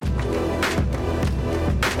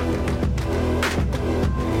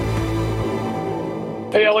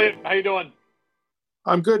Hey, Elliot, how you doing?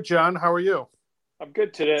 I'm good, John. How are you? I'm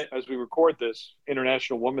good today as we record this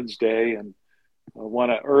International Women's Day, and I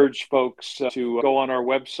want to urge folks to go on our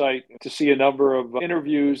website to see a number of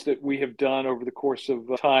interviews that we have done over the course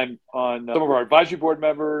of time on some of our advisory board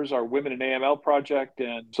members, our Women in AML project,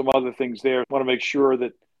 and some other things there. I want to make sure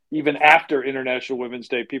that even after International Women's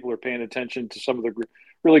Day, people are paying attention to some of the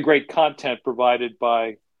really great content provided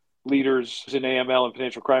by leaders in AML and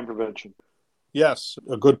financial crime prevention. Yes,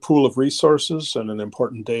 a good pool of resources and an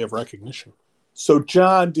important day of recognition. So,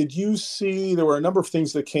 John, did you see there were a number of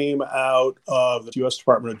things that came out of the U.S.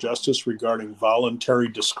 Department of Justice regarding voluntary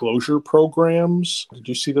disclosure programs? Did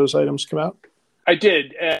you see those items come out? I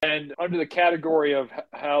did. And under the category of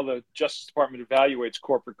how the Justice Department evaluates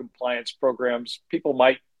corporate compliance programs, people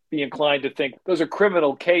might be inclined to think those are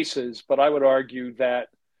criminal cases, but I would argue that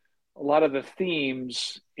a lot of the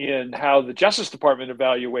themes in how the Justice Department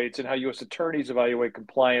evaluates and how U.S. attorneys evaluate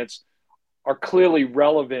compliance are clearly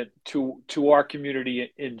relevant to our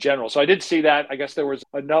community in general. So I did see that. I guess there was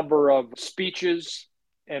a number of speeches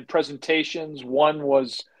and presentations. One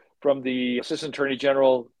was from the Assistant Attorney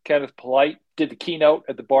General, Kenneth Polite, did the keynote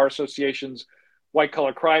at the Bar Association's White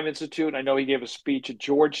Collar Crime Institute. I know he gave a speech at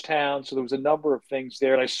Georgetown. So there was a number of things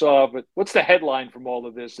there that I saw. But what's the headline from all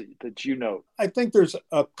of this that you know? I think there's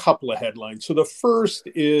a couple of headlines. So the first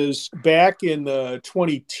is back in the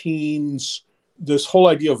 20 teens, this whole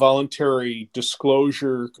idea of voluntary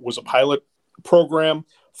disclosure was a pilot program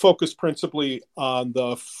focused principally on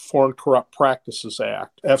the Foreign Corrupt Practices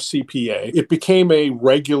Act, FCPA. It became a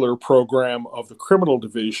regular program of the criminal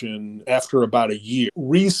division after about a year.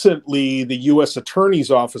 Recently, the U.S. attorney's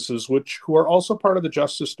offices, who are also part of the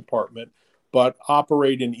Justice Department, but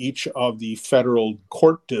operate in each of the federal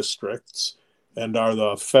court districts and are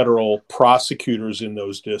the federal prosecutors in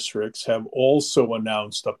those districts, have also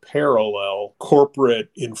announced a parallel corporate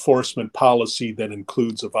enforcement policy that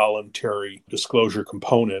includes a voluntary disclosure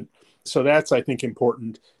component. So that's, I think,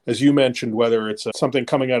 important. As you mentioned, whether it's something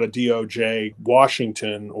coming out of DOJ,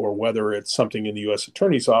 Washington, or whether it's something in the U.S.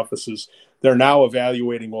 attorney's offices, they're now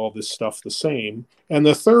evaluating all this stuff the same. And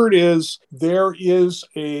the third is there is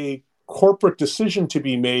a corporate decision to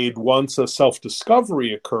be made once a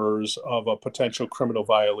self-discovery occurs of a potential criminal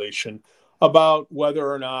violation about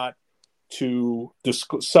whether or not to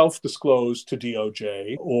self-disclose to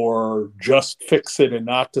DOJ or just fix it and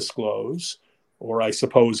not disclose, or I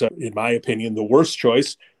suppose, in my opinion, the worst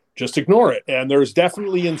choice, just ignore it. And there's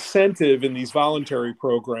definitely incentive in these voluntary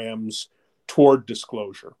programs toward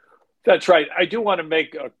disclosure. That's right. I do want to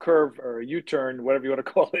make a curve or a U-turn, whatever you want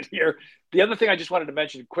to call it here. The other thing I just wanted to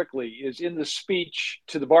mention quickly is in the speech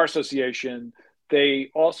to the Bar Association, they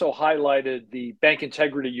also highlighted the Bank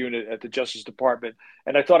Integrity Unit at the Justice Department.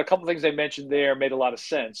 And I thought a couple of things they mentioned there made a lot of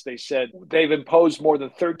sense. They said they've imposed more than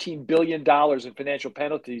 $13 billion in financial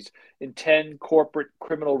penalties in 10 corporate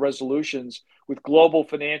criminal resolutions with global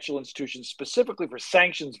financial institutions, specifically for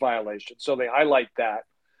sanctions violations. So they highlight that.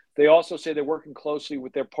 They also say they're working closely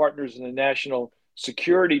with their partners in the National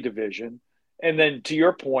Security Division. And then to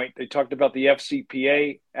your point, they talked about the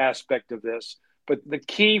FCPA aspect of this. But the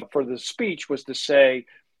key for the speech was to say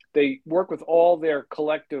they work with all their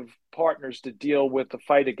collective partners to deal with the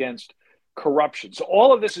fight against corruption. So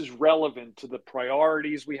all of this is relevant to the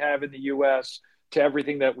priorities we have in the U.S., to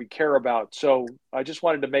everything that we care about. So I just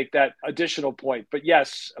wanted to make that additional point. But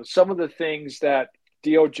yes, some of the things that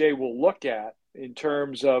DOJ will look at in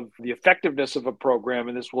terms of the effectiveness of a program,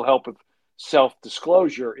 and this will help with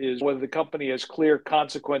self-disclosure, is whether the company has clear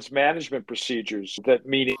consequence management procedures that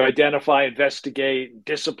mean identify, investigate,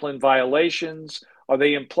 discipline violations. Are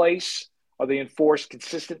they in place? Are they enforced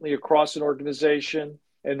consistently across an organization?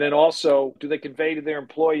 And then also, do they convey to their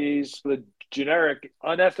employees the generic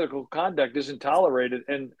unethical conduct isn't tolerated?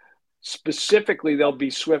 And specifically, there'll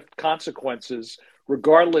be swift consequences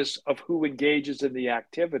regardless of who engages in the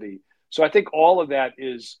activity. So I think all of that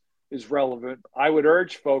is relevant. I would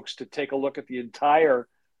urge folks to take a look at the entire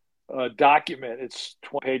document. It's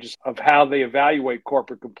 20 pages of how they evaluate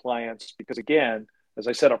corporate compliance. Because again, as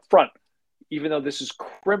I said up front, even though this is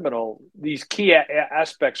criminal, these key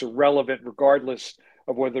aspects are relevant regardless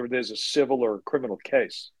of whether there's a civil or a criminal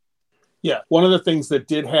case. Yeah, one of the things that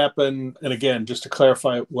did happen, and again, just to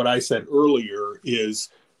clarify what I said earlier, is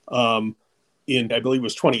in, I believe it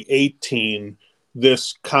was 2018,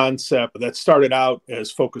 this concept that started out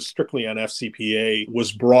as focused strictly on FCPA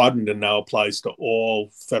was broadened and now applies to all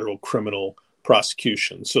federal criminal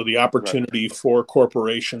prosecution. So the opportunity Right. for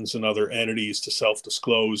corporations and other entities to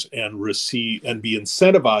self-disclose and receive and be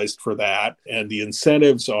incentivized for that. And the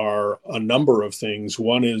incentives are a number of things.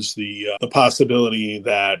 One is the possibility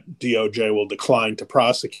that DOJ will decline to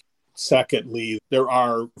prosecute. Secondly, there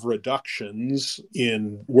are reductions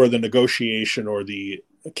in where the negotiation or the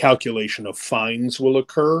calculation of fines will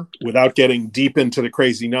occur. Without getting deep into the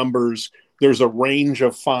crazy numbers, there's a range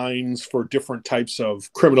of fines for different types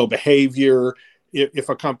of criminal behavior. If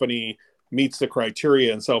a company meets the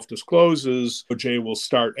criteria and self-discloses, DOJ will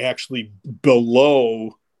start actually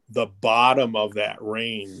below the bottom of that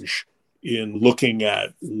range in looking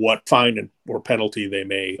at what fine or penalty they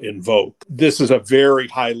may invoke. This is a very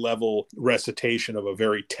high-level recitation of a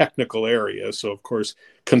very technical area. So, of course,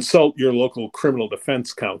 consult your local criminal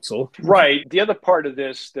defense counsel. Right. The other part of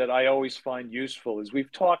this that I always find useful is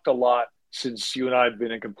we've talked a lot since you and I have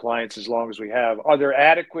been in compliance as long as we have. Are there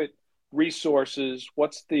adequate resources?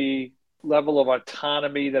 What's the level of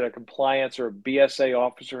autonomy that a compliance or a BSA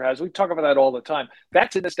officer has? We talk about that all the time.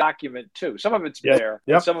 That's in this document too. Some of it's there,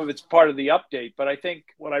 and some of it's part of the update. But I think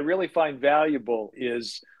what I really find valuable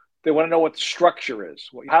is they want to know what the structure is,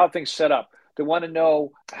 how things set up. They want to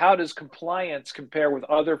know, how does compliance compare with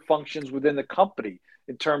other functions within the company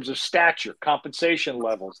in terms of stature, compensation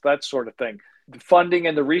levels, that sort of thing. The funding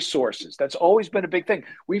and the resources. That's always been a big thing.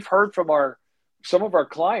 We've heard from some of our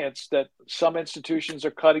clients that some institutions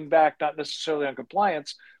are cutting back, not necessarily on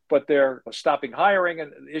compliance, but they're stopping hiring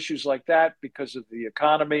and issues like that because of the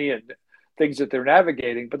economy and things that they're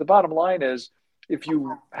navigating. But the bottom line is, if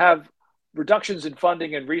you have reductions in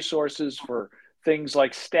funding and resources for things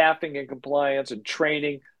like staffing and compliance and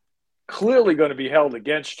training, clearly going to be held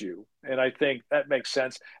against you. And I think that makes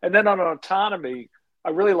sense. And then on autonomy, I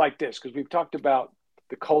really like this because we've talked about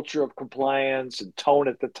the culture of compliance and tone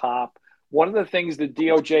at the top. One of the things the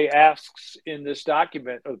DOJ asks in this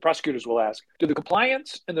document, or the prosecutors will ask, do the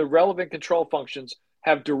compliance and the relevant control functions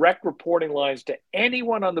have direct reporting lines to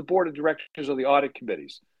anyone on the board of directors or the audit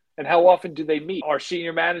committees? And how often do they meet? Are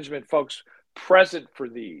senior management folks present for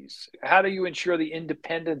these? How do you ensure the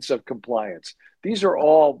independence of compliance? These are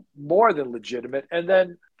all more than legitimate. And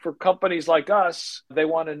then for companies like us, they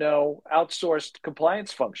want to know outsourced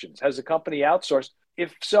compliance functions. Has the company outsourced?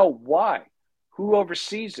 If so, why? Who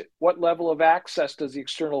oversees it? What level of access does the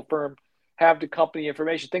external firm have to company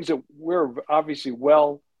information? Things that we're obviously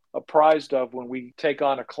well apprised of when we take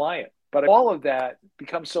on a client. But all of that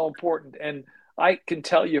becomes so important. And I can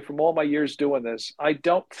tell you from all my years doing this, I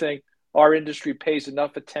don't think our industry pays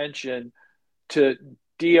enough attention to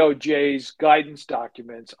DOJ's guidance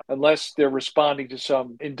documents unless they're responding to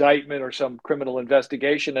some indictment or some criminal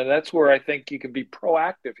investigation. And that's where I think you can be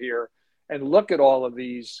proactive here and look at all of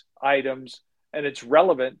these items, and it's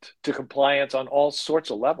relevant to compliance on all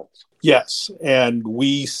sorts of levels. Yes, and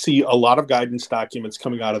we see a lot of guidance documents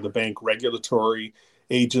coming out of the bank regulatory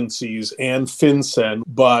agencies and FinCEN,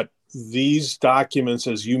 but these documents,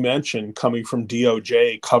 as you mentioned, coming from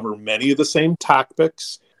DOJ, cover many of the same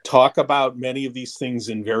topics, talk about many of these things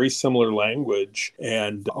in very similar language,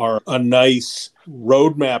 and are a nice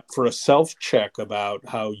roadmap for a self-check about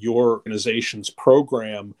how your organization's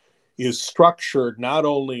program is structured, not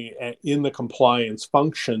only in the compliance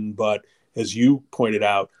function, but as you pointed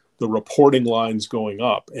out, the reporting lines going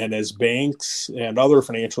up. And as banks and other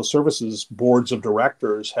financial services boards of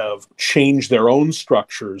directors have changed their own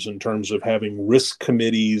structures in terms of having risk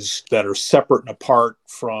committees that are separate and apart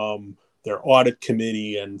from their audit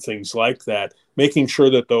committee and things like that, making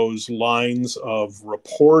sure that those lines of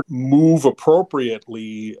report move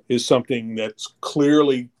appropriately is something that's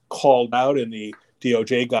clearly called out in the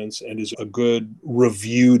DOJ guidance and is a good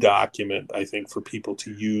review document, I think, for people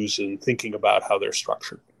to use in thinking about how they're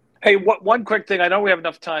structured. Hey, one quick thing. I know we have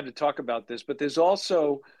enough time to talk about this, but there's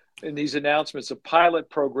also in these announcements a pilot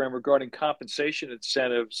program regarding compensation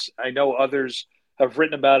incentives. I know others have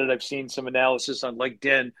written about it. I've seen some analysis on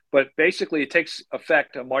LinkedIn, but basically it takes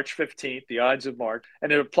effect on March 15th, the Ides of March,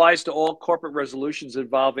 and it applies to all corporate resolutions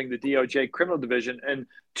involving the DOJ criminal division. And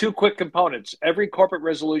two quick components. Every corporate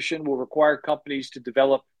resolution will require companies to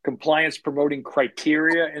develop compliance promoting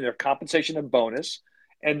criteria in their compensation and bonus,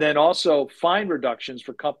 and then also fine reductions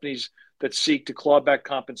for companies that seek to claw back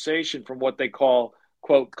compensation from what they call,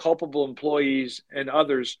 quote, culpable employees and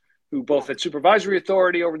others who both had supervisory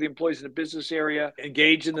authority over the employees in the business area,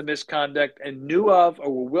 engaged in the misconduct, and knew of or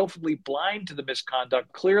were willfully blind to the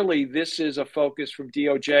misconduct. Clearly, this is a focus from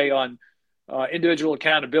DOJ on individual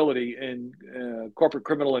accountability in corporate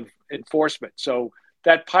criminal enforcement. So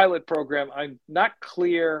that pilot program, I'm not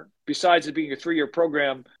clear, besides it being a 3-year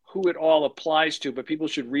program, who it all applies to, but people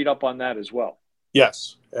should read up on that as well.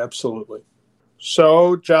 Yes, absolutely.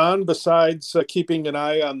 So, John, besides keeping an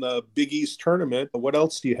eye on the Big East tournament, what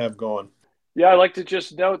else do you have going? Yeah, I'd like to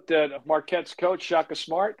just note that Marquette's coach, Shaka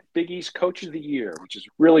Smart, Big East Coach of the Year, which is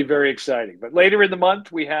really very exciting. But later in the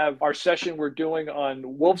month, we have our session we're doing on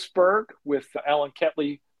Wolfsburg with Alan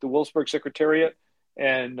Ketley, the Wolfsburg Secretariat,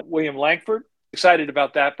 and William Langford. Excited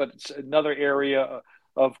about that, but it's another area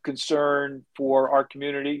of concern for our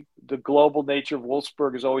community. The global nature of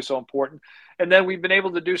Wolfsburg is always so important. And then we've been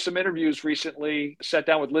able to do some interviews recently, sat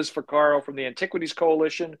down with Liz Ficarro from the Antiquities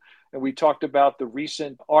Coalition, and we talked about the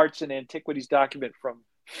recent arts and antiquities document from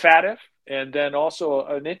FATF, and then also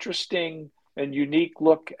an interesting and unique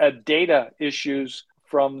look at data issues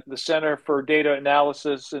from the Center for Data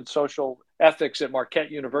Analysis and Social Ethics at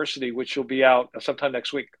Marquette University, which will be out sometime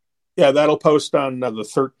next week. Yeah, that'll post on the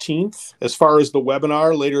 13th. As far as the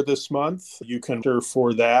webinar later this month, you can enter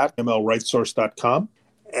for that, amlrightsource.com.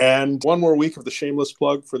 And one more week of the shameless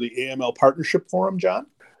plug for the AML Partnership Forum, John.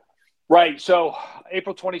 Right. So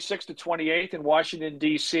April 26th to 28th in Washington,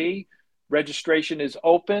 D.C., registration is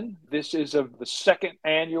open. This is the second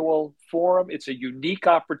annual forum. It's a unique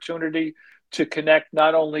opportunity to connect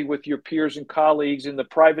not only with your peers and colleagues in the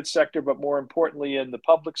private sector, but more importantly in the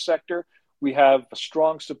public sector. We have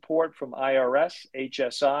strong support from IRS,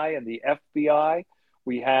 HSI, and the FBI.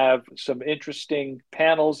 We have some interesting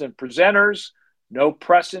panels and presenters, no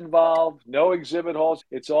press involved, no exhibit halls.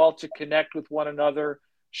 It's all to connect with one another,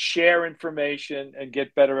 share information, and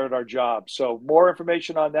get better at our job. So more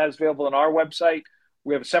information on that is available on our website.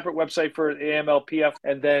 We have a separate website for AMLPF,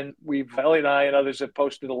 and then Elliot and I and others have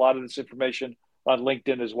posted a lot of this information on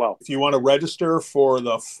LinkedIn as well. If you want to register for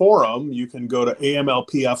the forum, you can go to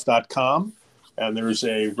amlpf.com, and there's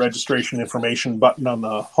a registration information button on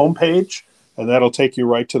the homepage, and that'll take you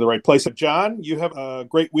right to the right place. John, you have a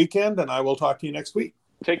great weekend, and I will talk to you next week.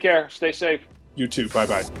 Take care. Stay safe. You too.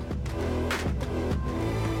 Bye-bye.